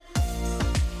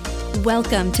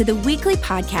Welcome to the weekly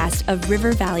podcast of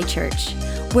River Valley Church.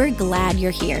 We're glad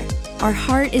you're here. Our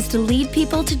heart is to lead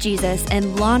people to Jesus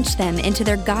and launch them into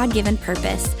their God-given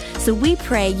purpose. So we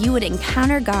pray you would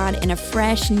encounter God in a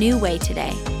fresh, new way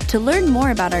today. To learn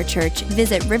more about our church,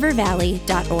 visit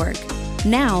rivervalley.org.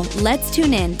 Now, let's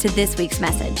tune in to this week's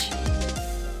message.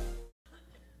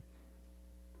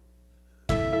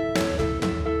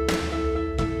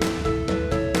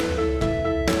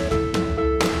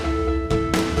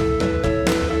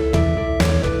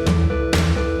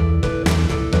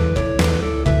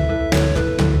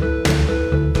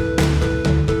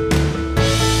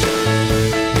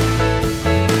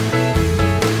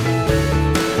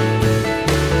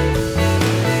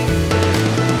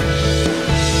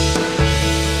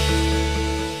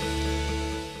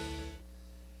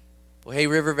 Hey,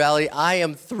 River Valley, I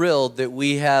am thrilled that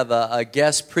we have a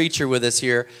guest preacher with us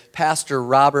here, Pastor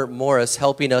Robert Morris,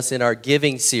 helping us in our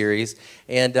giving series.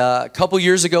 And a couple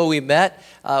years ago we met.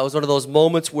 It was one of those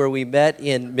moments where we met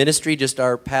in ministry, just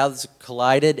our paths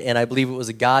collided, and I believe it was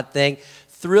a God thing.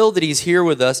 Thrilled that he's here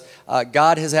with us.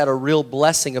 God has had a real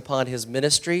blessing upon his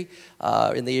ministry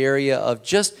in the area of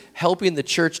just helping the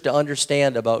church to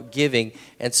understand about giving.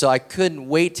 And so I couldn't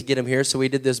wait to get him here. So we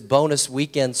did this bonus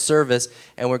weekend service,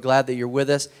 and we're glad that you're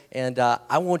with us. And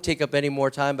I won't take up any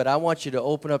more time, but I want you to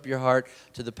open up your heart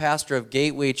to the pastor of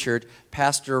Gateway Church,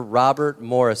 Pastor Robert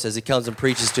Morris, as he comes and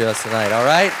preaches to us tonight. All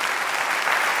right?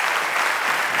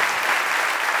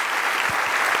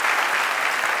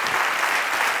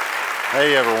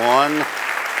 Hey everyone,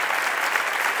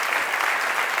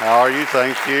 how are you?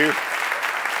 Thank you.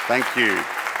 Thank you.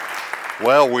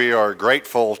 Well, we are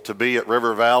grateful to be at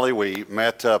River Valley. We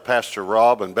met Pastor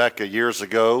Rob and Becca years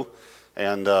ago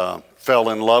and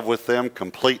fell in love with them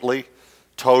completely,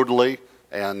 totally.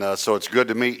 And so it's good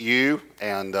to meet you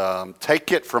and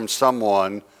take it from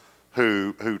someone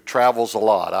who travels a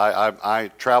lot. I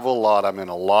travel a lot. I'm in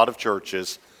a lot of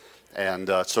churches.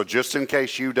 And so just in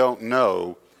case you don't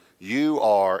know, you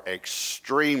are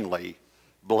extremely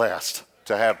blessed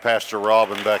to have Pastor Rob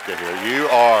and Becca here. You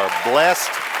are blessed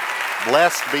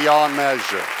beyond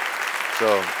measure.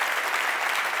 So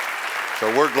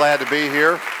we're glad to be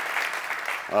here.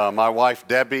 My wife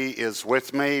Debbie is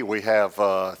with me. We have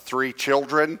 3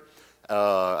 children.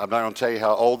 I'm not going to tell you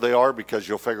how old they are because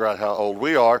you'll figure out how old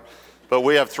we are. But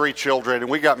we have 3 children,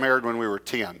 and we got married when we were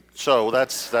 10. So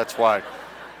that's why.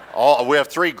 We have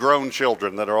 3 grown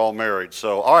children that are all married.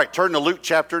 So, all right, turn to Luke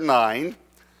chapter 9,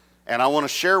 and I want to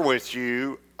share with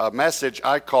you a message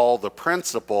I call the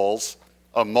principles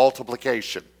of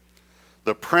multiplication.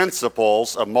 The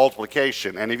principles of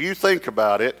multiplication. And if you think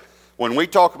about it, when we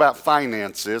talk about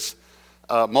finances,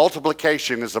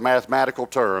 multiplication is a mathematical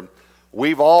term.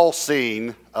 We've all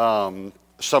seen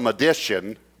some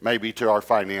addition, maybe, to our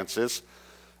finances.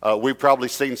 We've probably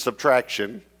seen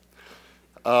subtraction.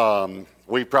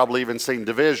 We've probably even seen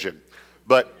division.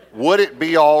 But would it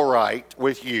be all right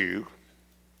with you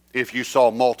if you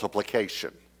saw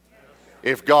multiplication?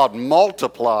 If God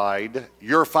multiplied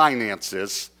your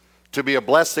finances to be a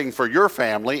blessing for your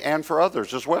family and for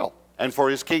others as well, and for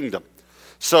his kingdom.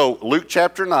 So Luke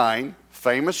chapter 9,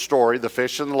 famous story, the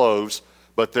fish and the loaves,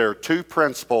 but there are 2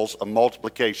 principles of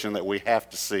multiplication that we have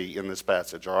to see in this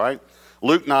passage, all right?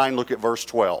 Luke 9, look at verse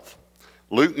 12.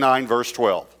 Luke 9, verse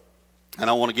 12. And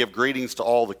I want to give greetings to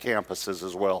all the campuses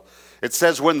as well. It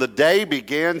says, when the day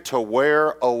began to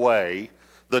wear away,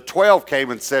 the 12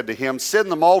 came and said to him, send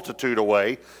the multitude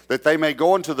away, that they may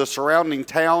go into the surrounding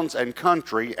towns and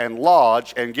country and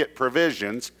lodge and get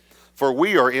provisions, for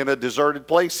we are in a deserted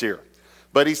place here.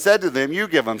 But he said to them, you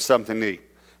give them something to eat.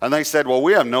 And they said, well,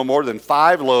 we have no more than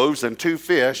 5 loaves and 2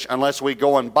 fish, unless we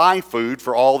go and buy food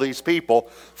for all these people,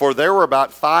 for there were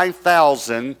about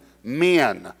 5,000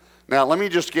 men. Now, let me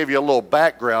just give you a little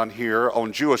background here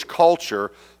on Jewish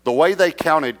culture. The way they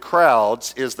counted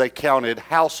crowds is they counted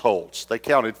households. They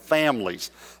counted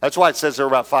families. That's why it says there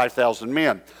were about 5,000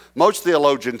 men. Most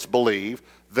theologians believe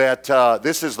that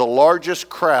this is the largest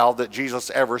crowd that Jesus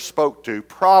ever spoke to,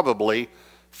 probably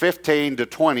 15 to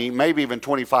 20, maybe even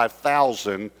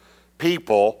 25,000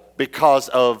 people because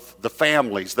of the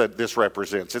families that this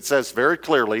represents. It says very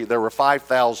clearly there were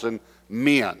 5,000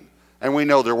 men. And we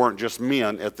know there weren't just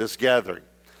men at this gathering.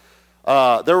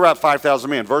 There were about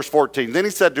 5,000 men. Verse 14, then he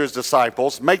said to his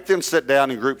disciples, make them sit down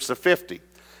in groups of 50.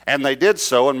 And they did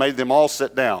so and made them all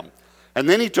sit down. And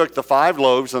then he took the 5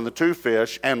 loaves and the 2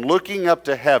 fish, and looking up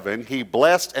to heaven, he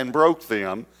blessed and broke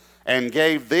them, and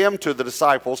gave them to the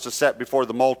disciples to set before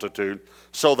the multitude.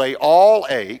 So they all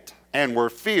ate and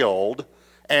were filled,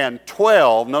 and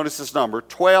 12, notice this number,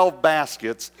 12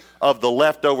 baskets of the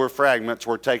leftover fragments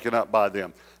were taken up by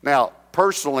them. Now,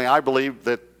 personally, I believe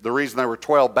that the reason there were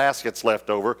 12 baskets left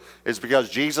over is because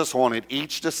Jesus wanted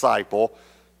each disciple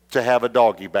to have a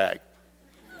doggy bag.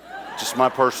 Just my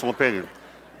personal opinion.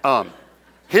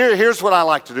 Here's what I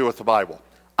like to do with the Bible.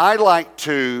 I like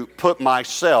to put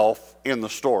myself in the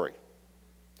story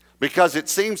because it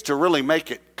seems to really make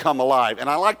it come alive. And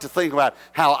I like to think about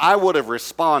how I would have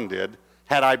responded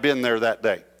had I been there that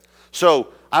day. So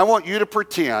I want you to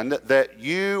pretend that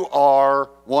you are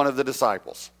one of the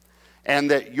disciples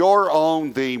and that you're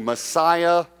on the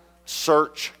Messiah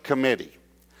search committee.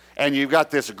 And you've got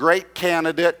this great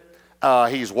candidate.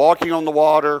 He's walking on the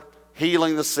water,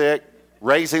 healing the sick,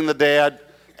 raising the dead.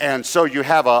 And so you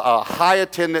have a high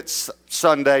attendance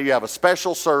Sunday. You have a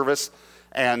special service.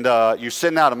 And you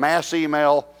send out a mass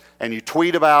email and you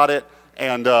tweet about it.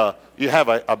 And you have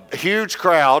a huge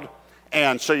crowd.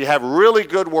 And so you have really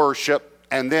good worship.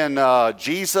 And then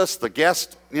Jesus, the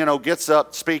guest, gets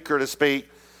up, speaker to speak.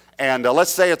 And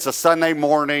let's say it's a Sunday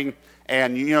morning,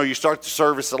 and you start the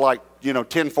service at like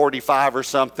 10:45 or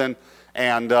something,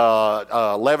 and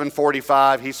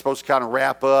 11:45 he's supposed to kind of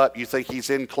wrap up. You think he's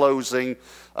in closing.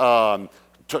 12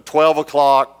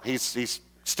 o'clock he's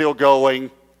still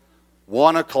going.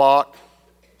 1 o'clock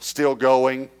still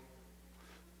going.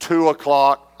 2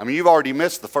 o'clock. I mean, you've already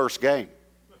missed the first game.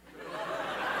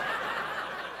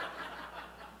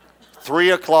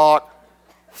 3 o'clock,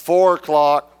 4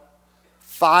 o'clock,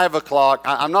 5 o'clock.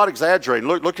 I'm not exaggerating.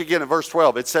 Look again at verse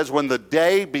 12. It says, when the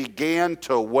day began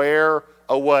to wear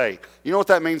away. You know what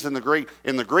that means in the Greek?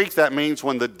 In the Greek, that means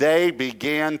when the day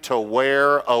began to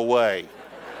wear away.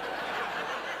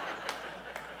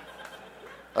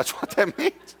 That's what that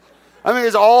means. I mean,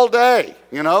 it's all day,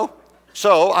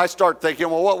 So I start thinking,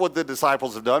 well, what would the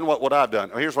disciples have done? What would I have done?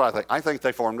 Well, here's what I think. I think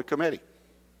they formed a committee.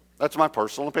 That's my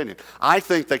personal opinion. I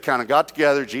think they kind of got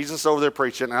together, Jesus over there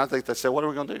preaching, and I think they said, what are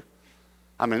we going to do?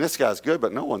 I mean, this guy's good,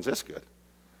 but no one's this good.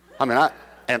 I mean,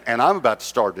 and I'm about to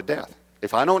starve to death.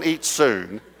 If I don't eat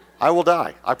soon, I will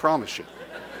die. I promise you.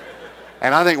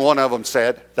 And I think one of them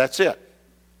said, that's it.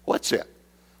 What's it?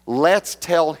 Let's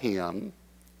tell him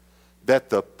that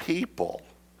the people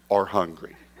are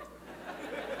hungry.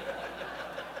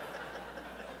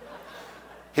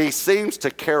 He seems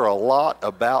to care a lot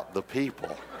about the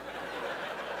people.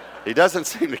 He doesn't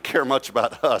seem to care much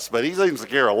about us, but he seems to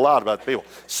care a lot about the people.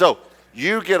 So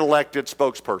you get elected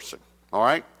spokesperson, all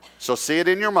right? So see it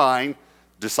in your mind.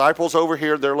 Disciples over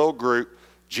here, their little group.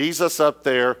 Jesus up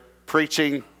there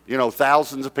preaching,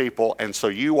 thousands of people. And so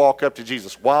you walk up to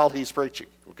Jesus while he's preaching,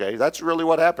 okay? That's really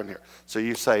what happened here. So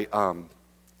you say,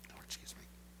 excuse me.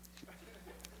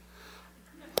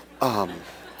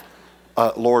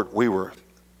 Lord,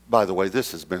 by the way,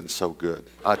 this has been so good.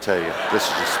 I tell you, this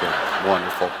has just been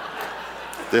wonderful.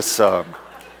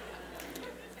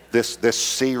 This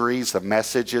series of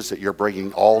messages that you're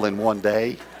bringing all in one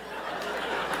day,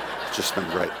 it's just been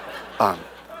great.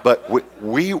 But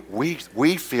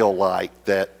we feel like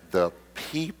that the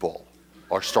people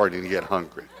are starting to get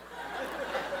hungry.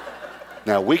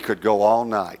 Now, we could go all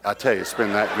night. I tell you, it's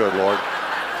been that good, Lord.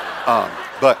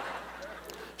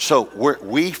 So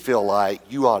we feel like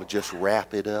you ought to just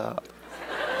wrap it up.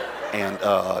 And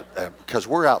because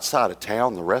we're outside of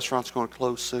town, the restaurant's going to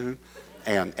close soon,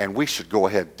 and we should go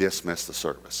ahead and dismiss the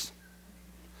service.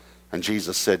 And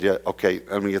Jesus said, yeah, okay,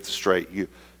 let me get this straight.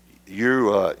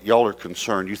 Y'all are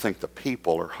concerned. You think the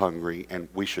people are hungry, and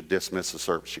we should dismiss the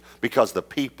service because the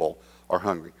people are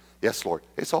hungry. Yes, Lord,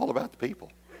 it's all about the people.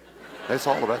 It's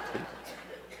all about the people.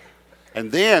 And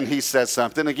then he says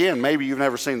something, again, maybe you've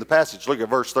never seen the passage. Look at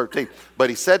verse 13. But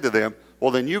he said to them,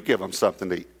 well, then you give them something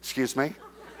to eat. Excuse me?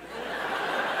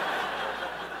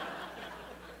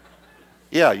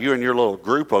 Yeah, you and your little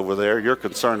group over there, you're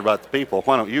concerned about the people.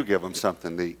 Why don't you give them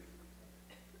something to eat?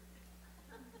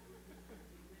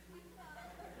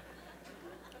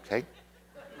 Okay.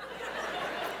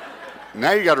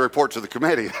 Now you got to report to the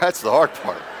committee. That's the hard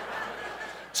part.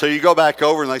 So you go back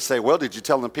over and they say, well, did you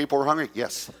tell them the people were hungry?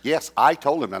 Yes, I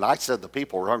told them, and I said the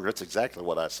people were hungry. That's exactly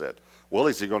what I said. Well,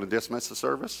 is he going to dismiss the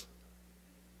service?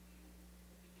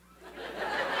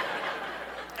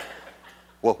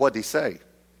 Well, what did he say?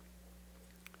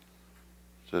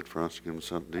 He said for us to give him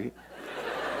something to eat.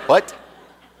 What?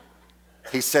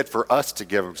 He said for us to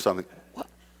give him something. What?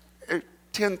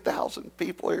 10,000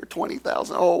 people here,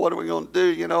 20,000. Oh, what are we going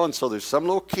to do? And so there's some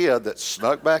little kid that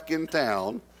snuck back in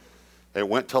town. They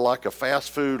went to like a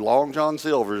fast food Long John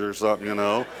Silver's or something,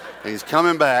 and he's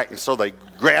coming back, and so they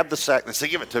grab the sack and they say,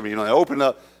 give it to me. They open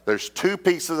up, there's 2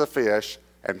 pieces of fish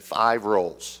and 5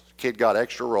 rolls. Kid got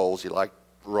extra rolls. He liked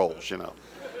rolls,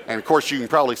 And of course, you can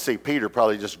probably see Peter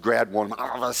probably just grabbed one.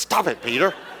 Oh, stop it,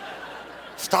 Peter.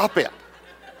 Stop it.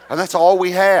 And that's all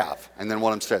we have. And then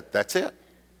one of them said, that's it.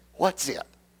 What's it?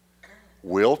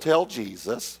 We'll tell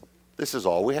Jesus this is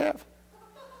all we have.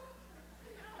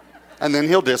 And then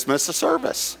he'll dismiss the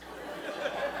service.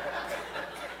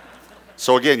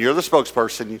 So again, you're the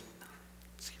spokesperson.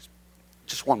 Excuse me.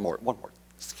 Just one more.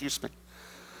 Excuse me.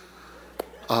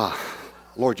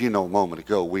 Lord, a moment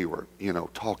ago we were,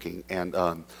 talking,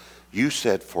 and you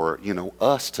said for,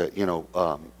 us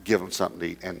to, give them something to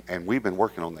eat, and we've been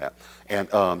working on that. And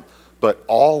but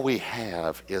all we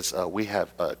have is we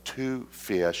have 2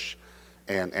 fish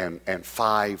and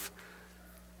 5,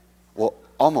 well,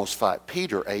 almost 5.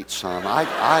 Peter ate some. I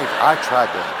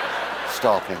tried to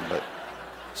stop him, but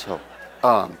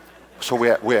so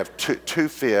we have 2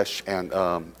 fish and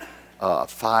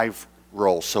 5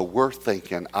 rolls. So we're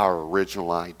thinking our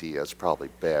original idea is probably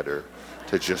better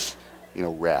to just,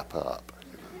 wrap up.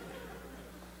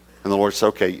 And the Lord said,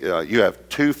 okay, you have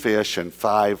 2 fish and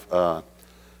 5,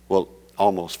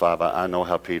 almost 5. I know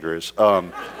how Peter is.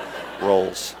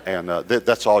 Rolls. And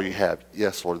that's all you have.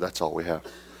 Yes, Lord, that's all we have.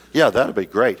 Yeah, that'd be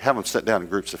great. Have them sit down in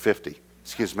groups of 50.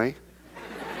 Excuse me?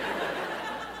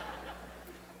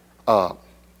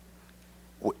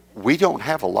 We don't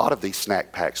have a lot of these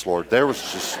snack packs, Lord. There was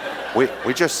just,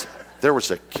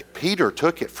 Peter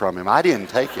took it from him. I didn't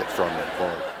take it from him,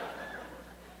 Lord.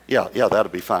 Yeah,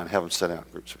 that'll be fine. Have them sit down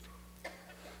in groups of 50.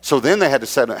 So then they had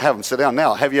to have them sit down.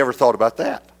 Now, have you ever thought about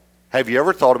that? Have you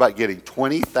ever thought about getting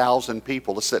 20,000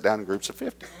 people to sit down in groups of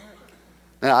 50?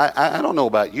 Now, I don't know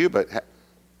about you, but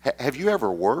have you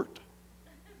ever worked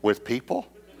with people?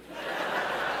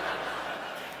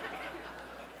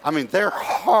 I mean, they're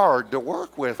hard to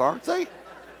work with, aren't they?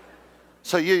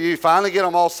 So you finally get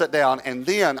them all set down, and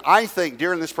then I think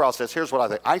during this process, here's what I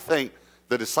think. I think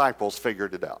the disciples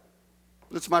figured it out.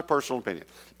 It's my personal opinion.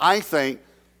 I think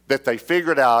that they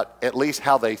figured out at least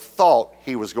how they thought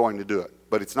he was going to do it,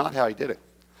 but it's not how he did it.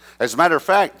 As a matter of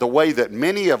fact, the way that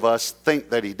many of us think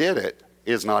that he did it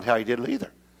is not how he did it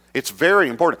either. It's very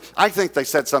important. I think they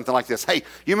said something like this. Hey,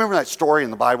 you remember that story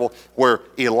in the Bible where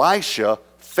Elisha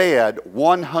fed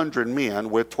 100 men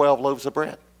with 12 loaves of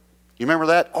bread? You remember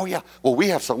that? Oh, yeah. Well, we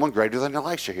have someone greater than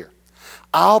Elisha here.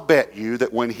 I'll bet you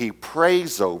that when he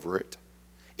prays over it,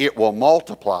 it will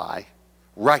multiply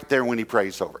right there when he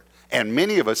prays over it. And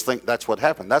many of us think that's what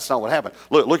happened. That's not what happened.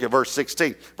 Look at verse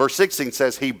 16. Verse 16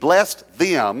 says, he blessed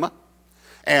them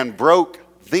and broke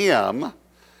them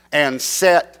and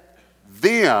set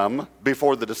them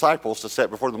before the disciples to set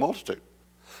before the multitude.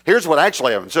 Here's what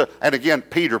actually happened. So, and again,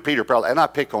 Peter probably, and I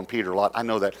pick on Peter a lot, I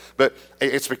know that, but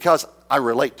it's because I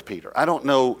relate to Peter. I don't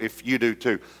know if you do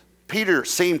too. Peter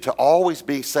seemed to always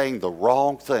be saying the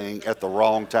wrong thing at the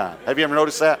wrong time. Have you ever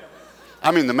noticed that? I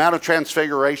mean, the Mount of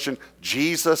Transfiguration,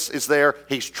 Jesus is there.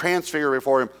 He's transfigured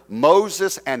before him.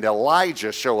 Moses and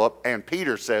Elijah show up, and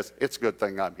Peter says, it's a good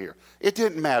thing I'm here. It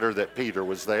didn't matter that Peter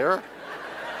was there.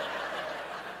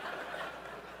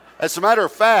 As a matter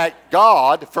of fact,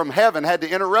 God from heaven had to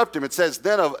interrupt him. It says,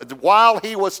 then while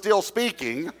he was still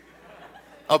speaking,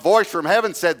 a voice from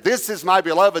heaven said, this is my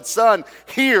beloved son,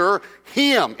 hear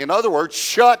him. In other words,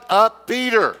 shut up,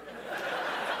 Peter.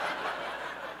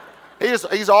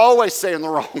 He's always saying the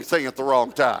wrong thing at the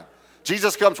wrong time.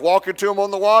 Jesus comes walking to him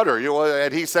on the water,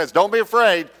 and he says, don't be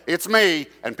afraid, it's me.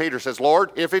 And Peter says,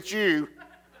 Lord, if it's you.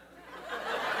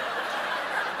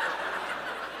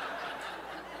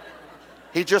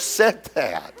 He just said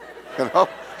that,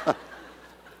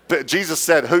 But Jesus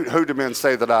said, who do men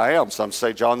say that I am? Some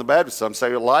say John the Baptist, some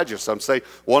say Elijah, some say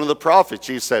one of the prophets.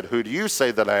 Jesus said, who do you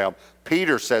say that I am?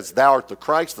 Peter says, thou art the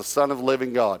Christ, the Son of the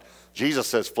living God. Jesus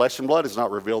says, flesh and blood has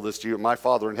not revealed this to you, my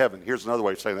Father in heaven. Here's another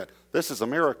way of saying that. This is a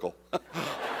miracle.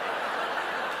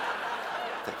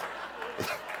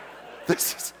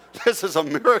 This is a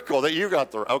miracle that you got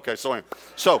through. Okay,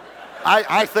 so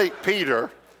I think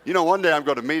Peter, one day I'm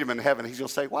going to meet him in heaven. He's going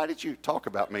to say, why did you talk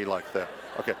about me like that?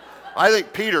 Okay. I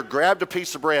think Peter grabbed a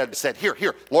piece of bread and said, here,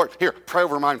 Lord, here, pray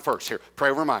over mine first. Here, pray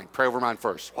over mine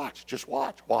first. Watch, just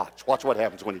watch. Watch what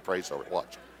happens when he prays over it.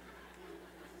 Watch.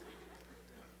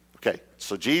 Okay,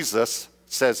 so Jesus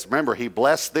says, remember, he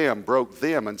blessed them, broke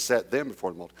them, and set them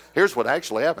before the multitude. Here's what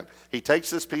actually happened. He takes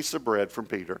this piece of bread from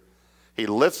Peter. He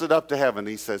lifts it up to heaven.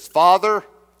 He says, Father,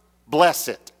 bless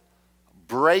it.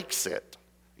 Breaks it.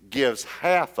 Gives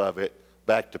half of it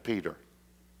back to Peter.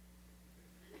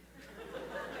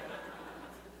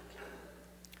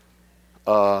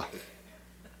 Are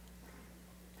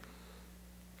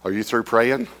you through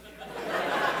praying?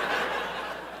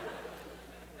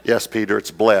 Yes, Peter,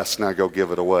 it's blessed. Now go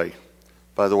give it away.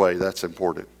 By the way, that's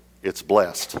important. It's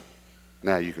blessed.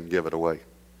 Now you can give it away.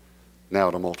 Now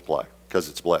it'll multiply because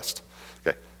it's blessed.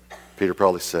 Okay. Peter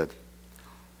probably said,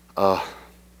 You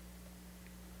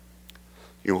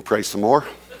want to pray some more?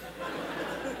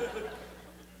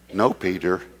 No,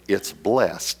 Peter, it's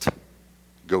blessed.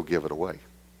 Go give it away.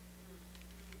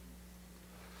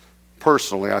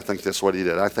 Personally, I think that's what he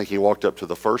did. I think he walked up to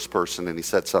the first person and he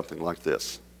said something like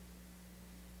this.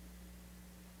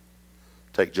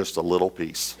 Take just a little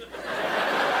piece.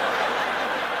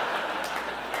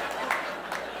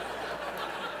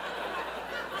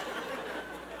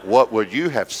 What would you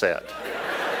have said?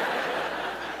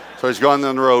 So he's going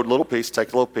down the road, little piece, take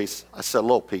a little piece. I said, a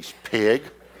little piece, pig.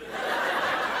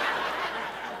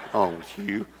 Oh,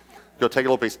 you. Go take a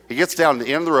little piece. He gets down to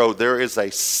the end of the road. There is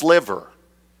a sliver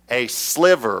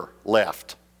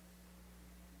left.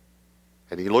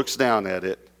 And he looks down at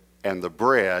it, and the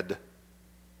bread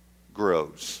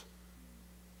grows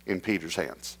in Peter's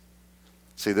hands.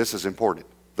 See, this is important.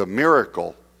 The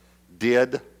miracle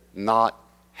did not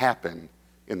happen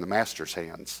in the master's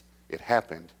hands. It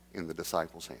happened in the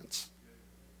disciples' hands.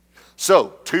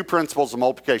 So, two principles of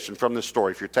multiplication from this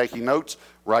story. If you're taking notes,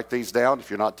 write these down. If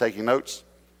you're not taking notes,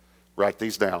 write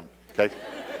these down. Okay?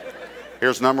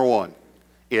 Here's number one.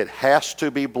 It has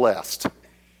to be blessed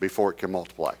before it can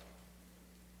multiply.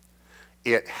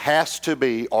 It has to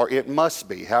be, or it must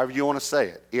be, however you want to say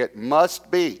it. It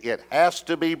must be. It has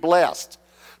to be blessed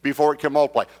before it can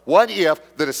multiply. What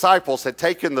if the disciples had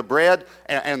taken the bread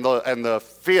and the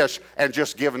fish and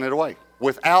just given it away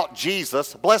without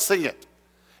Jesus blessing it?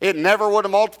 It never would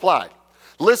have multiplied.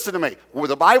 Listen to me. Well,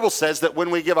 the Bible says that when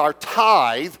we give our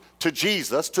tithe to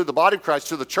Jesus, to the body of Christ,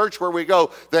 to the church where we go,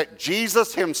 that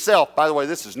Jesus himself, by the way,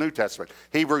 this is New Testament,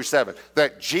 Hebrews 7,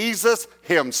 that Jesus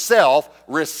himself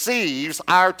receives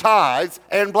our tithes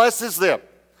and blesses them.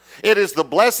 It is the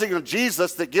blessing of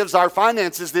Jesus that gives our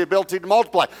finances the ability to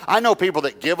multiply. I know people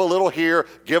that give a little here,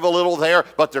 give a little there,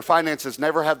 but their finances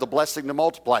never have the blessing to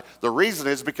multiply. The reason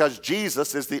is because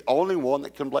Jesus is the only one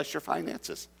that can bless your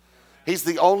finances. He's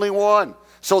the only one.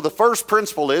 So the first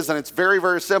principle is, and it's very,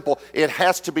 very simple, it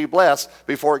has to be blessed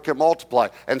before it can multiply.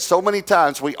 And so many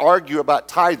times we argue about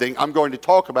tithing. I'm going to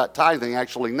talk about tithing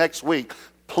actually next week.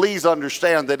 Please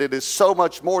understand that it is so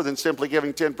much more than simply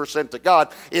giving 10% to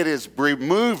God. It is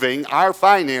removing our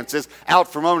finances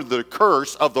out from under the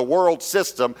curse of the world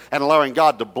system and allowing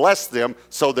God to bless them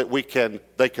so that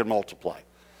they can multiply.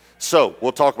 So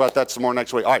we'll talk about that some more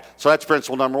next week. All right, so that's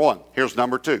principle number one. Here's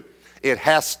number two. It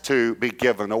has to be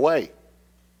given away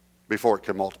before it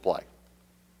can multiply.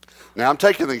 Now I'm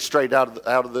taking things straight out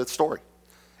of the story.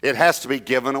 It has to be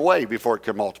given away before it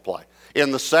can multiply.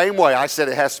 In the same way, I said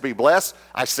it has to be blessed.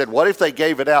 I said, what if they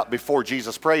gave it out before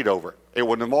Jesus prayed over it? It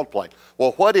wouldn't have multiplied.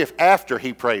 Well, what if after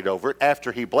he prayed over it,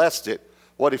 after he blessed it,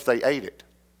 what if they ate it?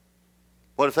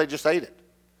 What if they just ate it?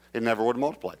 It never would have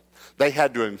multiplied. They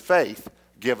had to, in faith,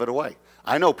 give it away.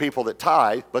 I know people that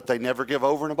tithe, but they never give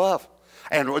over and above.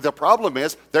 And the problem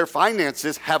is their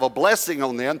finances have a blessing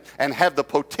on them and have the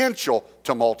potential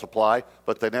to multiply,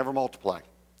 but they never multiply.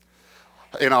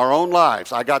 In our own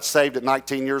lives, I got saved at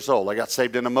 19 years old. I got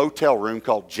saved in a motel room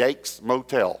called Jake's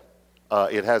Motel.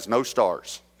 It has no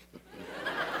stars.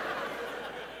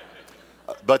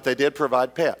 But they did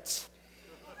provide pets.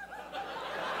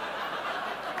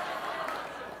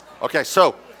 Okay,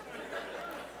 so,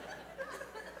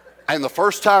 and the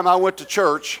first time I went to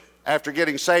church after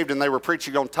getting saved and they were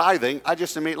preaching on tithing, I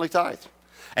just immediately tithed.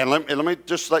 And let me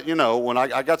just let you know, when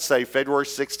I got saved, February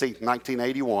 16th,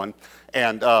 1981,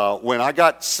 and when I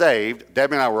got saved,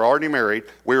 Debbie and I were already married.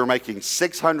 We were making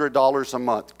 $600 a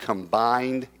month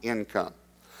combined income.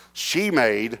 She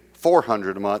made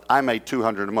 $400 a month. I made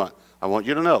 $200 a month. I want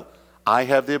you to know, I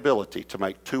have the ability to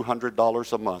make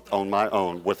 $200 a month on my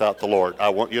own without the Lord. I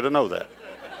want you to know that.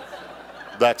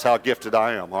 That's how gifted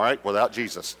I am, all right, without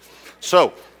Jesus.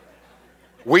 So,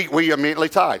 we immediately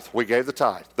tithe. We gave the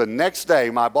tithe. The next day,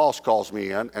 my boss calls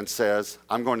me in and says,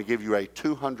 I'm going to give you a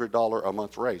 $200 a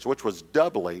month raise, which was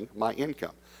doubling my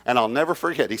income. And I'll never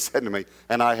forget, he said to me,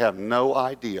 and I have no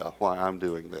idea why I'm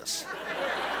doing this.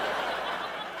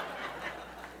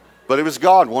 But it was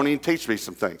God wanting to teach me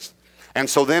some things. And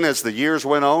so then as the years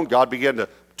went on, God began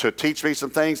to teach me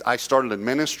some things. I started in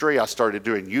ministry. I started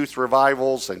doing youth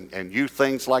revivals and youth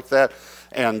things like that.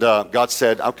 And God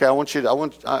said, okay,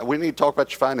 we need to talk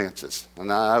about your finances.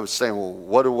 And I was saying, well,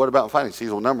 what about finances? He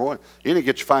said, well, number one, you need to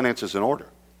get your finances in order.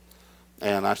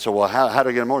 And I said, well, how do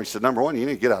I get them in order? He said, number one, you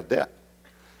need to get out of debt.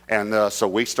 And so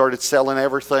we started selling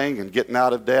everything and getting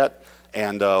out of debt.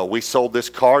 And we sold this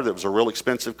car that was a real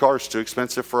expensive car. It's too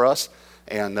expensive for us.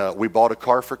 And we bought a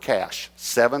car for cash,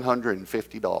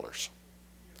 $750.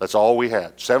 That's all we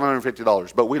had,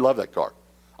 $750. But we love that car.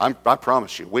 I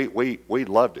promise you, we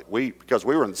loved it. Because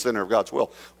we were in the center of God's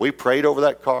will. We prayed over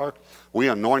that car. We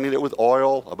anointed it with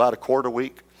oil about a quart a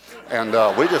week. And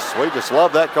we just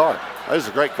loved that car. It was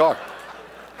a great car.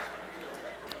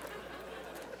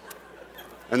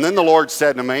 And then the Lord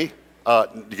said to me,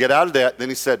 get out of debt. Then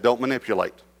he said, don't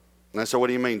manipulate. And I said, what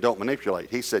do you mean, don't manipulate?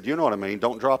 He said, you know what I mean,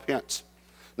 don't drop hints.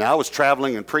 Now, I was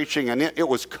traveling and preaching, and it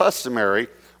was customary.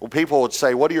 Well, people would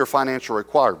say, what are your financial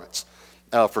requirements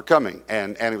for coming?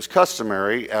 And it was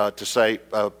customary to say,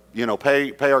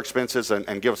 pay our expenses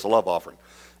and give us a love offering.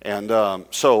 And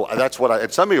so that's what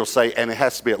and some people say, and it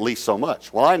has to be at least so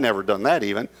much. Well, I never done that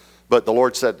even, but the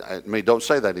Lord said to me, don't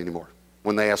say that anymore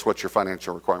when they ask what your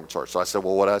financial requirements are. So I said,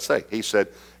 well, what did I say? He said,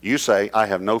 you say, I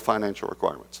have no financial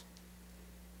requirements.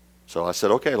 So I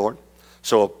said, okay, Lord.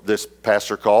 So this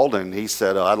pastor called, and he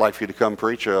said, I'd like for you to come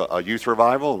preach a youth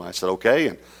revival. And I said, okay.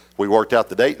 And we worked out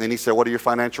the date, and then he said, what are your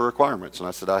financial requirements? And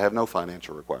I said, I have no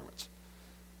financial requirements.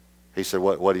 He said,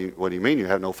 what do you mean you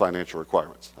have no financial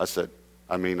requirements? I said,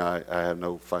 I have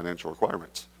no financial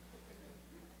requirements.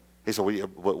 He said,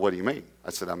 what do you mean?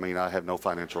 I said, I have no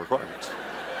financial requirements.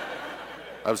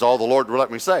 That was all the Lord would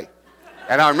let me say.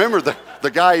 And I remember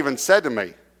the guy even said to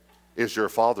me, is your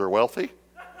father wealthy?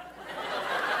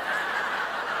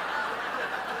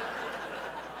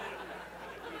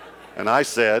 And I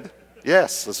said,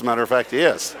 yes, as a matter of fact, he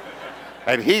is.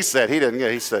 And he said,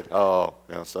 he said, oh,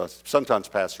 so sometimes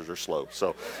pastors are slow.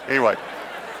 So anyway,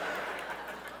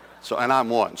 and I'm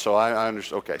one, so I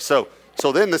understand. Okay, so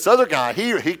then this other guy,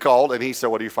 he called, and he said,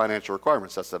 what are your financial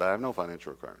requirements? I said, I have no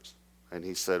financial requirements. And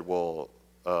he said, well,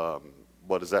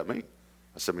 what does that mean?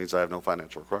 I said, it means I have no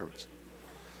financial requirements.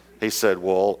 He said,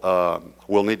 well,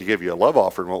 we'll need to give you a love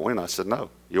offering, won't we? And I said,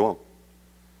 no, you won't.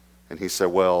 And he said,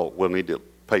 well, we'll need to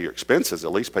pay your expenses,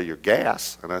 at least pay your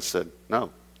gas. And I said,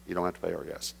 no, you don't have to pay our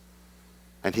gas.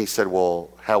 And he said, well,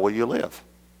 how will you live?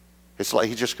 It's like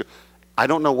I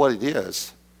don't know what it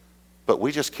is, but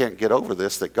we just can't get over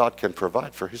this, that God can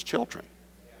provide for his children.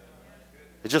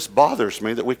 It just bothers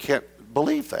me that we can't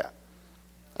believe that.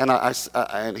 And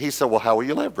and he said, well, how will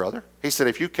you live, brother? He said,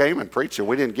 if you came and preached and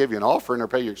we didn't give you an offering or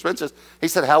pay your expenses, he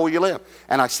said, how will you live?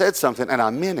 And I said something, and I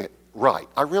meant it right.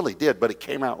 I really did, but it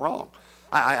came out wrong.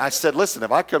 I said, listen,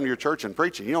 if I come to your church and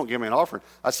preach and you don't give me an offering,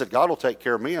 I said, God will take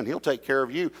care of me and he'll take care of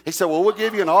you. He said, well, we'll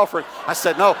give you an offering. I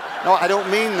said, no, I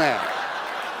don't mean that.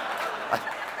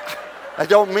 I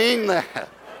don't mean that.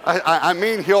 I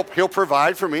mean he'll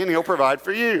provide for me and he'll provide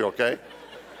for you, okay?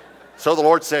 So the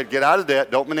Lord said, get out of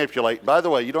debt, don't manipulate. By the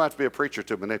way, you don't have to be a preacher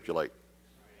to manipulate.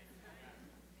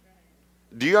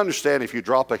 Do you understand if you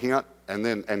drop a hint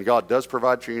and God does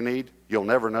provide for your need, you'll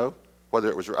never know whether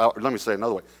it was, let me say it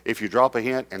another way. If you drop a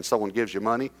hint and someone gives you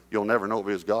money, you'll never know if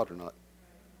it was God or not.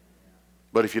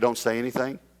 But if you don't say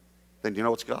anything, then you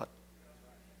know it's God.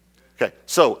 Okay,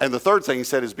 so, and the third thing he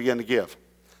said is begin to give.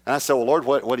 And I said, well, Lord,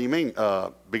 what do you mean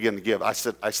begin to give? I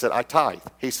said, I tithe.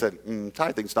 He said,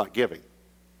 tithing's not giving.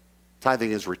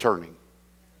 Tithing is returning.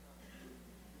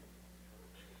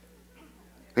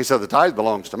 He said, the tithe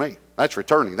belongs to me. That's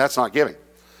returning. That's not giving.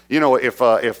 You know, if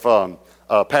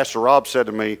Pastor Rob said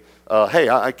to me,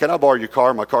 hey, can I borrow your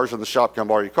car? My car's in the shop. Can I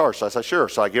borrow your car? So I said, sure.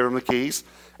 So I give him the keys.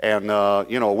 And,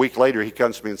 a week later, he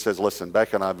comes to me and says, listen,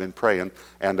 Becca and I have been praying,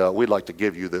 and we'd like to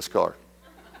give you this car.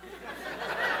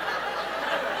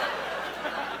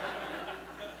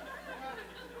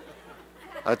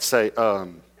 I'd say, are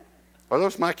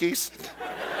those my keys?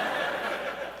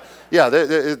 Yeah,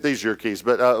 these are your keys,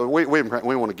 but we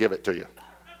want to give it to you.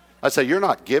 I'd say, you're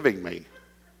not giving me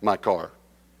my car.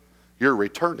 You're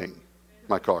returning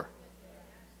my car.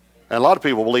 And a lot of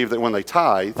people believe that when they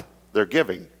tithe, they're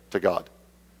giving to God.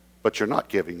 But you're not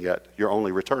giving yet. You're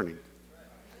only returning.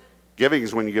 Giving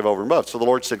is when you give over and above. So the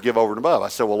Lord said, give over and above. I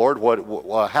said, well, Lord,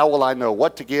 how will I know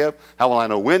what to give? How will I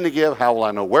know when to give? How will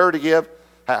I know where to give?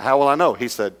 How will I know? He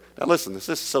said, now listen, this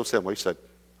is so simple. He said,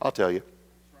 I'll tell you.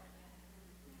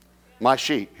 My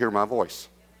sheep hear my voice.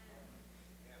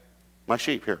 My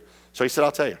sheep hear. So he said,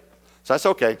 I'll tell you. So that's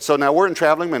okay. So now we're in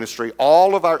traveling ministry.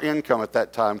 All of our income at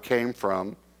that time came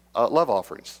from love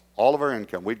offerings. All of our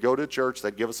income. We'd go to church.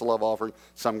 They'd give us a love offering.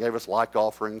 Some gave us like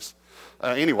offerings.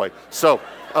 Anyway, so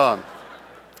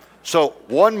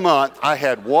 1 month I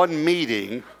had one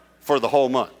meeting for the whole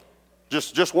month.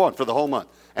 Just one for the whole month.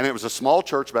 And it was a small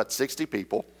church, about 60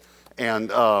 people.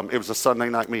 And it was a Sunday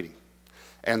night meeting.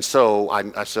 And so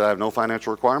I said, I have no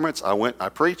financial requirements. I went, I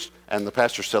preached, and the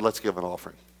pastor said, let's give an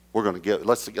offering. We're going to give,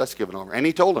 let's give an offering. And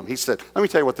he told him, he said, let me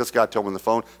tell you what this guy told me on the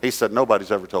phone. He said,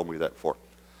 nobody's ever told me that before.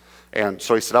 And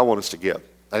so he said, I want us to give.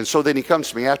 And so then he comes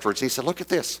to me afterwards. He said, look at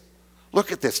this.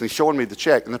 Look at this. And he's showing me the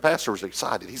check. And the pastor was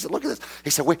excited. He said, look at this. He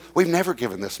said, we've never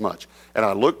given this much. And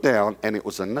I looked down, and it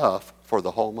was enough for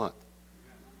the whole month.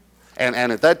 And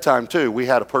at that time, too, we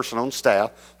had a person on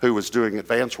staff who was doing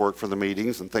advance work for the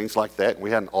meetings and things like that. And we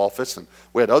had an office, and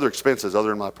we had other expenses other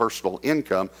than my personal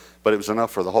income, but it was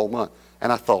enough for the whole month.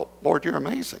 And I thought, Lord, you're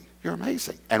amazing. You're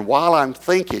amazing. And while I'm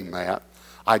thinking that,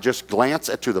 I just glance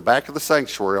to the back of the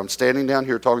sanctuary. I'm standing down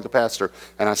here talking to the pastor,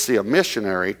 and I see a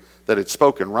missionary that had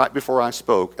spoken right before I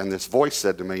spoke, and this voice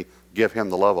said to me, give him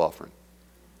the love offering.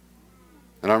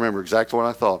 And I remember exactly what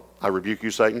I thought. I rebuke you,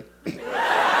 Satan.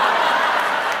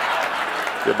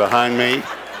 Get behind me.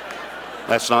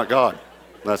 That's not God.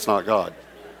 That's not God.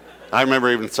 I remember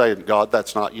even saying, God,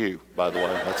 that's not you, by the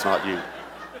way. That's not you.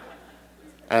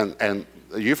 And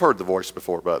you've heard the voice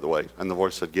before, by the way. And the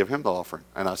voice said, give him the offering.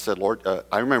 And I said, Lord,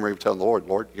 I remember even telling the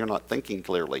Lord, you're not thinking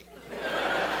clearly.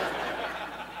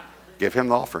 Give him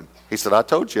the offering. He said, I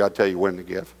told you I'd tell you when to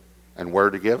give and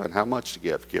where to give and how much to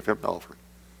give. Give him the offering.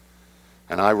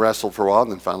 And I wrestled for a while,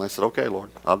 and then finally I said, okay, Lord,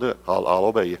 I'll do it. I'll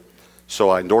obey you. So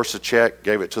I endorsed the check,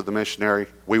 gave it to the missionary.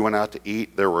 We went out to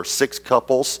eat. There were 6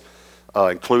 couples,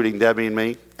 including Debbie and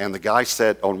me. And the guy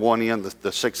sat on one end,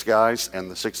 the 6 guys,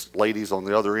 and the 6 ladies on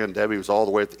the other end. Debbie was all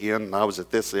the way at the end, and I was at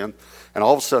this end. And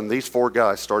all of a sudden, these 4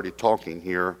 guys started talking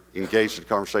here, engaged in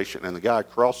conversation. And the guy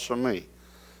across from me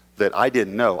that I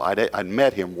didn't know, I'd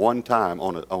met him one time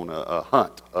on a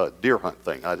hunt, a deer hunt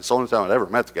thing. It's the only time I'd ever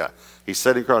met the guy. He's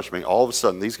sitting across from me. All of a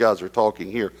sudden, these guys are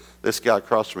talking here. This guy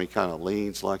across from me kind of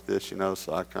leans like this,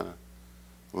 so I kind of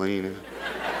lean in.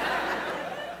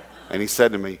 And he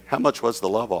said to me, how much was the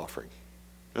love offering?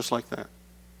 Just like that.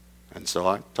 And so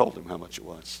I told him how much it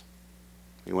was.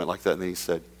 He went like that, and then he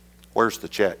said, where's the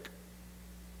check?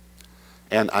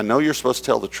 And I know you're supposed to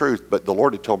tell the truth, but the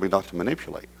Lord had told me not to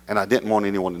manipulate. And I didn't want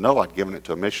anyone to know I'd given it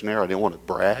to a missionary. I didn't want to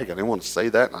brag. I didn't want to say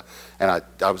that. And I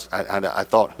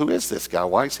thought, who is this guy?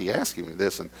 Why is he asking me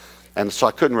this? And so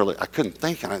I couldn't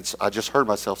think. And I just heard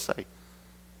myself say,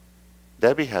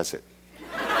 Debbie has it.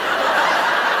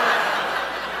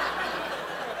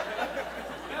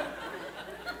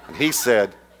 And he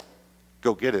said,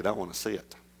 go get it. I want to see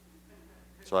it.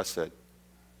 So I said,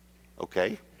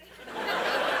 okay.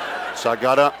 So I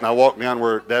got up and I walked down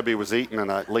where Debbie was eating,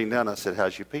 and I leaned down and I said,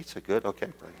 how's your pizza? Good? Okay.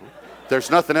 There's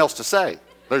nothing else to say.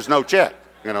 There's no check,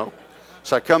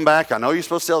 So I come back. I know you're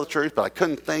supposed to tell the truth, but I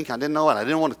couldn't think. I didn't know, and I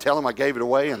didn't want to tell him I gave it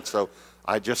away. And so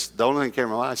the only thing that came to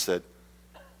my mind, I said,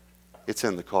 it's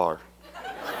in the car.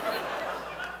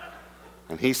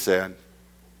 And he said,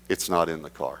 it's not in the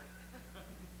car.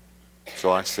 So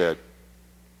I said,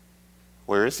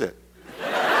 where is it?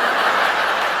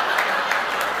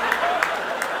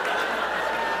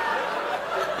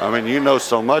 I mean, you know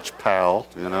so much, pal,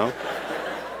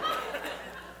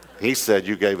 He said,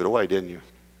 you gave it away, didn't you?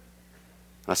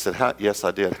 I said, yes, I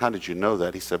did. How did you know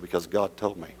that? He said, because God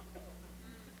told me.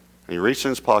 And he reached in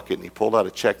his pocket and he pulled out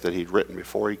a check that he'd written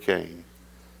before he came.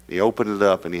 He opened it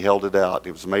up and he held it out.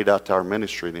 It was made out to our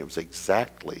ministry, and it was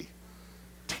exactly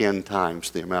 10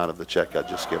 times the amount of the check I'd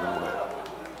just given away.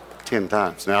 10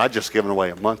 times. Now, I'd just given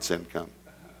away a month's income.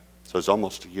 So it's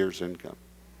almost a year's income.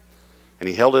 And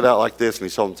he held it out like this, and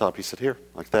he's holding the top. He said, here,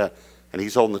 like that. And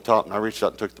he's holding the top, and I reached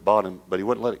out and took the bottom, but he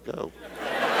wouldn't let it go.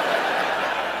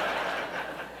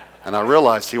 And I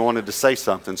realized he wanted to say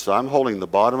something, so I'm holding the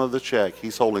bottom of the check.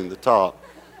 He's holding the top.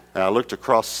 And I looked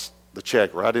across the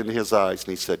check right into his eyes, and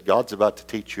he said, God's about to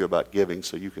teach you about giving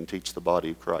so you can teach the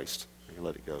body of Christ. And he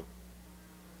let it go.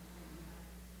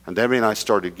 And Debbie and I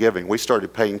started giving. We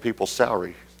started paying people's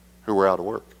salary who were out of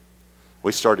work.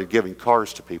 We started giving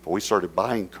cars to people. We started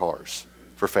buying cars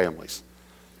for families.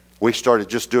 We started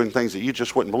just doing things that you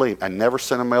just wouldn't believe. I never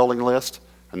sent a mailing list.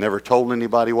 I never told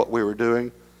anybody what we were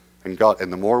doing. And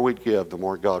the more we'd give, the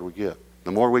more God would give.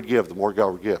 The more we'd give, the more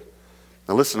God would give.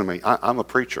 Now listen to me. I'm a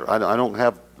preacher. I don't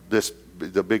have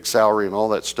the big salary and all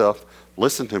that stuff.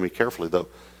 Listen to me carefully, though.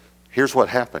 Here's what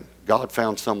happened. God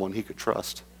found someone he could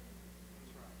trust.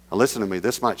 Now listen to me.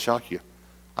 This might shock you.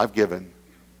 I've given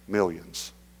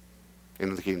millions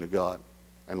into the kingdom of God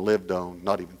and lived on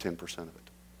not even 10% of it.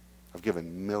 I've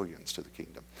given millions to the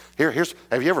kingdom.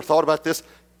 Have you ever thought about this?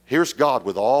 Here's God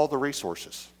with all the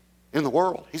resources in the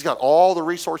world. He's got all the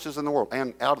resources in the world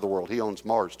and out of the world. He owns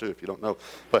Mars too, if you don't know.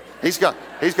 But he's got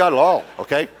it all,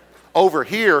 okay? Over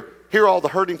here are all the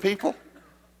hurting people.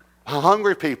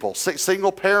 Hungry people,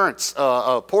 single parents,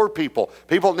 poor people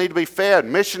that need to be fed,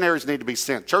 missionaries need to be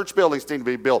sent, church buildings need to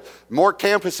be built, more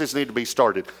campuses need to be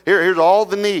started. Here's all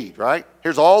the need, right?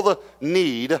 Here's all the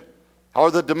need, or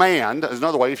the demand, is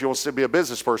another way if you want to be a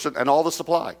business person, and all the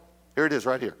supply. Here it is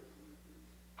right here.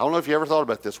 I don't know if you ever thought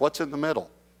about this. What's in the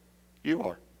middle? You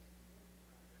are.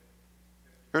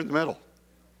 You're in the middle.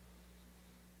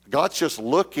 God's just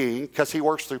looking, because he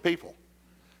works through people.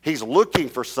 He's looking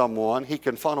for someone he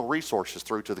can funnel resources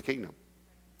through to the kingdom.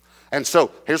 And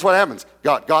so here's what happens.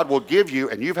 God will give you,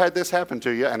 and you've had this happen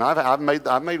to you, and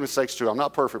I've made mistakes too. I'm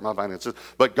not perfect in my finances,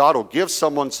 but God will give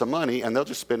someone some money, and they'll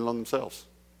just spend it on themselves.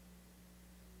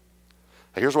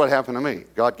 Here's what happened to me.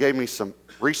 God gave me some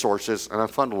resources, and I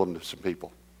funneled them to some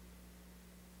people.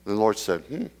 And the Lord said,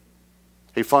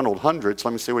 He funneled hundreds.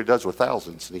 Let me see what he does with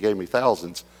thousands. And he gave me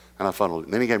thousands, and I funneled it.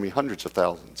 And then he gave me hundreds of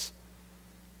thousands.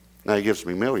 Now he gives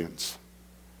me millions.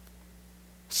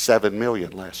 7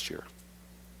 million last year.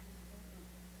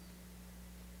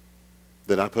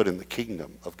 That I put in the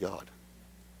kingdom of God.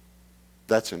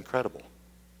 That's incredible.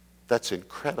 That's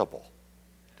incredible.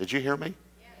 Did you hear me?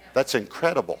 That's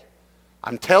incredible.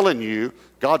 I'm telling you,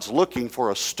 God's looking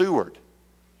for a steward.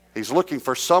 He's looking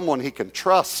for someone he can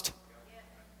trust.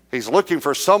 He's looking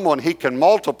for someone he can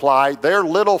multiply their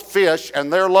little fish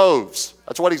and their loaves.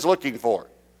 That's what he's looking for.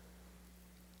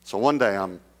 So one day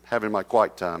I'm having my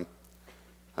quiet time,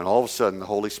 and all of a sudden the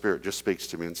Holy Spirit just speaks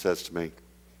to me and says to me,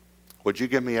 would you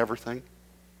give me everything?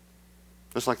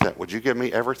 Just like that. Would you give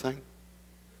me everything?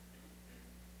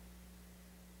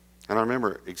 And I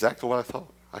remember exactly what I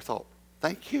thought. I thought,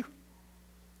 thank you.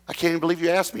 I can't even believe you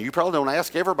asked me. You probably don't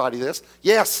ask everybody this.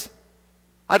 Yes,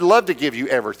 I'd love to give you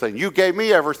everything. You gave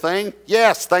me everything.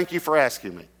 Yes, thank you for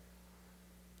asking me.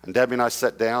 And Debbie and I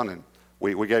sat down, and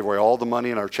we gave away all the money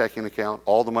in our checking account,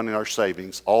 all the money in our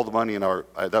savings, all the money in our,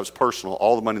 that was personal,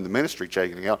 all the money in the ministry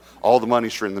checking account, all the money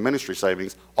in the ministry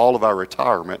savings, all of our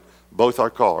retirement, both our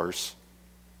cars,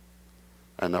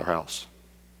 and our house.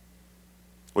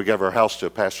 We gave our house to a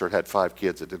pastor that had 5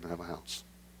 kids that didn't have a house.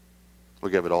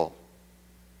 We gave it all.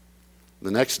 The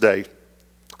next day,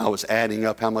 I was adding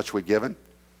up how much we'd given,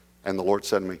 and the Lord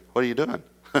said to me, what are you doing?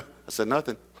 I said,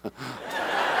 nothing.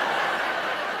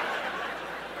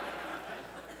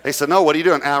 He said, no, what are you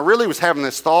doing? And I really was having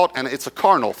this thought, and it's a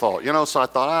carnal thought, you know, so I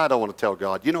thought, I don't want to tell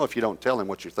God. You know, if you don't tell him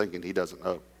what you're thinking, he doesn't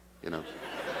know, you know.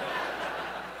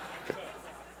 Okay.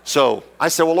 So I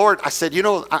said, well, Lord, I said, you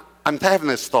know, I'm having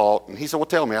this thought. And he said, well,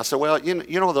 tell me. I said, well,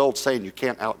 you know the old saying, you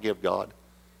can't outgive God?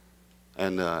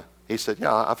 And he said,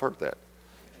 yeah, I've heard that.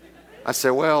 I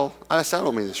said, well, I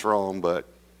don't mean this wrong, but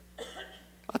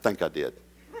I think I did.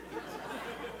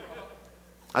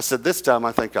 I said, this time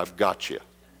I think I've got you.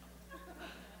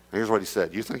 And here's what he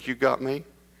said. You think you got me?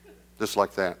 Just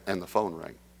like that. And the phone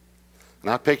rang.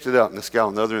 And I picked it up, and this guy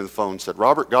on the other end of the phone said,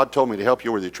 Robert, God told me to help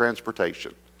you with your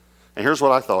transportation. And here's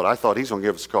what I thought. I thought he's going to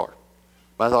give us a car.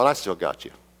 But I thought, I still got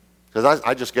you. Because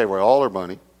I just gave away all our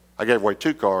money. I gave away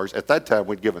 2 cars. At that time,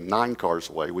 we'd given 9 cars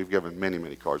away. We've given many,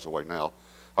 many cars away now.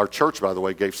 Our church, by the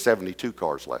way, gave 72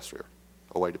 cars last year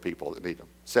away to people that need them.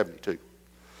 72.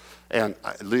 And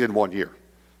in 1 year.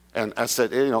 And I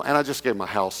said, you know, and I just gave my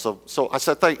house. So I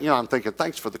said, I'm thinking,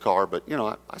 thanks for the car, but, you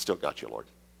know, I still got you, Lord.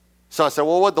 So I said,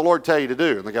 well, what'd the Lord tell you to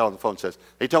do? And the guy on the phone says,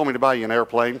 he told me to buy you an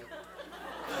airplane.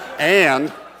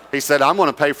 And he said, I'm going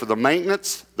to pay for the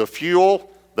maintenance, the fuel,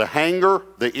 the hangar,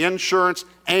 the insurance,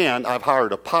 and I've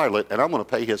hired a pilot, and I'm going to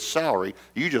pay his salary.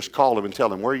 You just call him and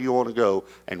tell him where you want to go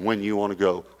and when you want to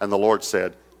go. And the Lord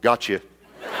said, got you.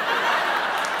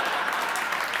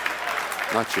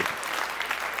 Not you.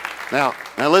 Now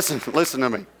listen to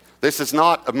me. This is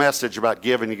not a message about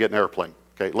giving you get an airplane.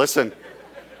 Okay, listen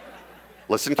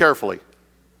carefully.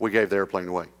 We gave the airplane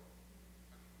away.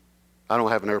 I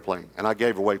don't have an airplane, and I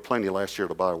gave away plenty last year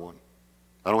to buy one.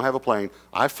 I don't have a plane.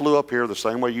 I flew up here the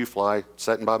same way you fly,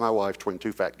 sitting by my wife between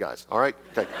 2 fat guys. All right?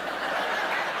 Okay.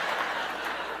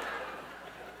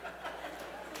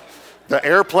 The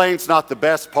airplane's not the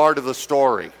best part of the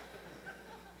story.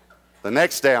 The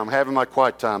next day, I'm having my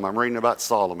quiet time. I'm reading about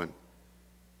Solomon.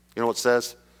 You know what it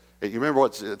says? You remember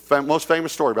what's the most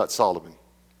famous story about Solomon?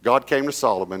 God came to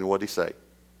Solomon, and what did he say?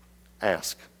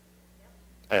 Ask.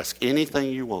 Ask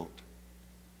anything you want.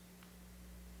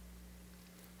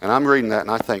 And I'm reading that,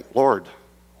 and I think, Lord,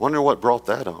 wonder what brought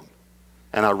that on.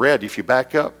 And I read, if you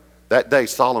back up, that day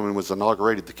Solomon was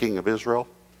inaugurated the king of Israel.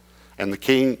 And the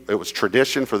king, it was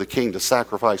tradition for the king to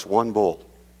sacrifice 1 bull.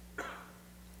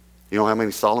 You know how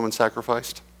many Solomon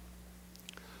sacrificed?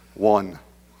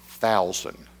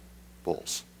 1,000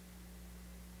 bulls.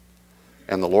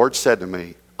 And the Lord said to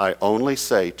me, I only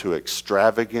say to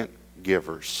extravagant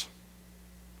givers,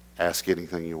 ask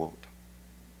anything you want.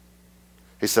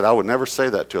 He said, I would never say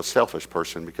that to a selfish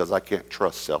person because I can't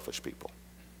trust selfish people.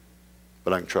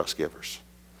 But I can trust givers.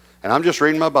 And I'm just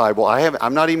reading my Bible.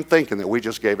 I'm not even thinking that we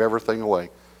just gave everything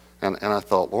away. And I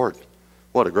thought, Lord,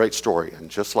 what a great story. And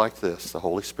just like this, the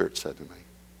Holy Spirit said to me,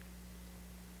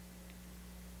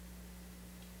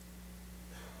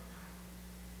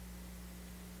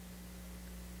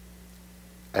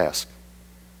 Ask.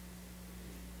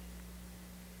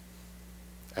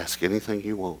 Ask anything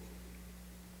you want.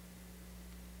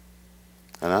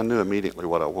 And I knew immediately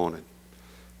what I wanted.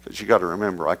 Because you got to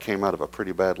remember, I came out of a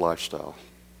pretty bad lifestyle.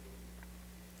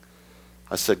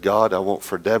 I said, God, I want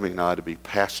for Debbie and I to be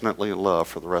passionately in love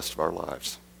for the rest of our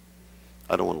lives.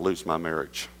 I don't want to lose my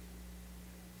marriage.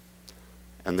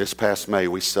 And this past May,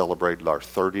 we celebrated our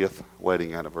 30th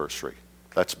wedding anniversary.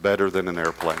 That's better than an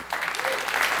airplane.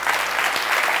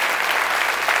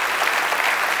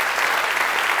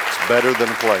 It's better than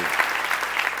a plane.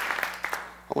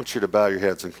 I want you to bow your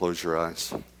heads and close your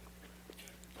eyes.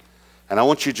 And I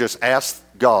want you to just ask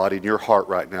God in your heart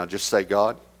right now. Just say,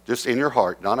 God, just in your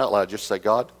heart, not out loud, just say,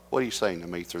 God, what are you saying to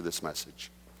me through this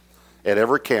message? At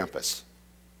every campus,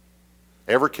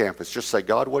 just say,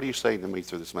 God, what are you saying to me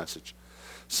through this message?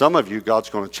 Some of you, God's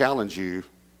going to challenge you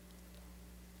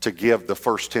to give the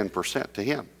first 10% to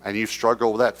Him. And you've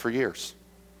struggled with that for years.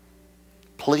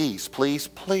 Please, please,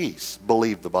 please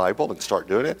believe the Bible and start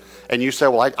doing it. And you say,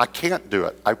 well, I can't do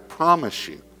it. I promise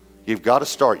you. You've got to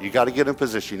start. You've got to get in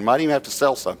position. You might even have to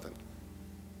sell something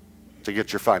to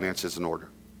get your finances in order.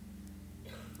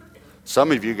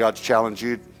 Some of you, God's challenged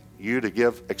you to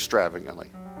give extravagantly,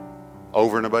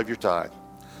 over and above your tithe.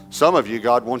 Some of you,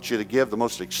 God wants you to give the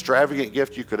most extravagant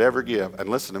gift you could ever give. And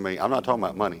listen to me, I'm not talking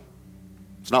about money.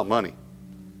 It's not money.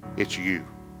 It's you.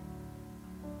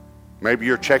 Maybe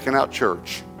you're checking out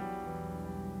church,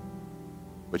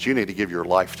 but you need to give your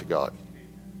life to God,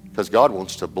 because God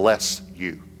wants to bless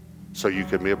you so you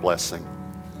can be a blessing.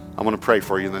 I'm going to pray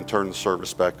for you and then turn the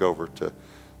service back over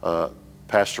to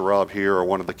Pastor Rob here or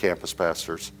one of the campus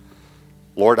pastors.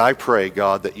 Lord, I pray,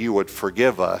 God, that you would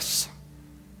forgive us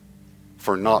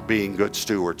for not being good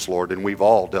stewards, Lord, and we've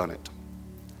all done it.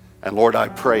 And Lord, I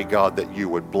pray, God, that you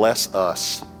would bless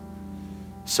us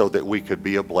so that we could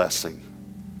be a blessing.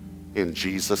 In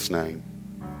Jesus' name,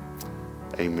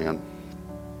 amen.